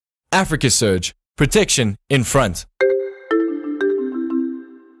Africa Surge, protection in front.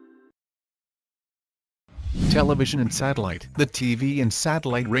 Television and satellite. The TV and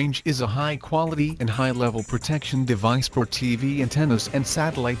satellite range is a high-quality and high-level protection device for TV antennas and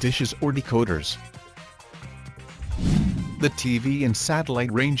satellite dishes or decoders. The TV and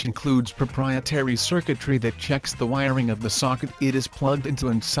satellite range includes proprietary circuitry that checks the wiring of the socket it is plugged into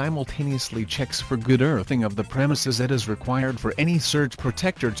and simultaneously checks for good earthing of the premises that is required for any surge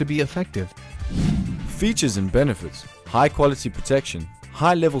protector to be effective. Features and benefits: high quality protection,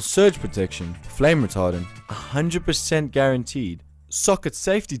 high level surge protection, flame retardant, 100% guaranteed, socket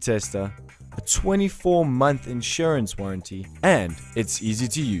safety tester, a 24-month insurance warranty, and it's easy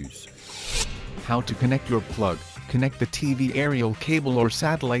to use. How to connect your plug. Connect the TV aerial cable or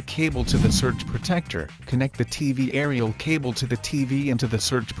satellite cable to the surge protector. Connect the TV aerial cable to the TV and to the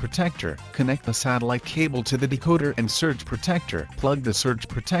surge protector. Connect the satellite cable to the decoder and surge protector. Plug the surge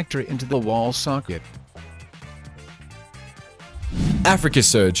protector into the wall socket. Africa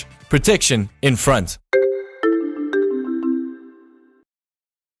Surge, protection in front.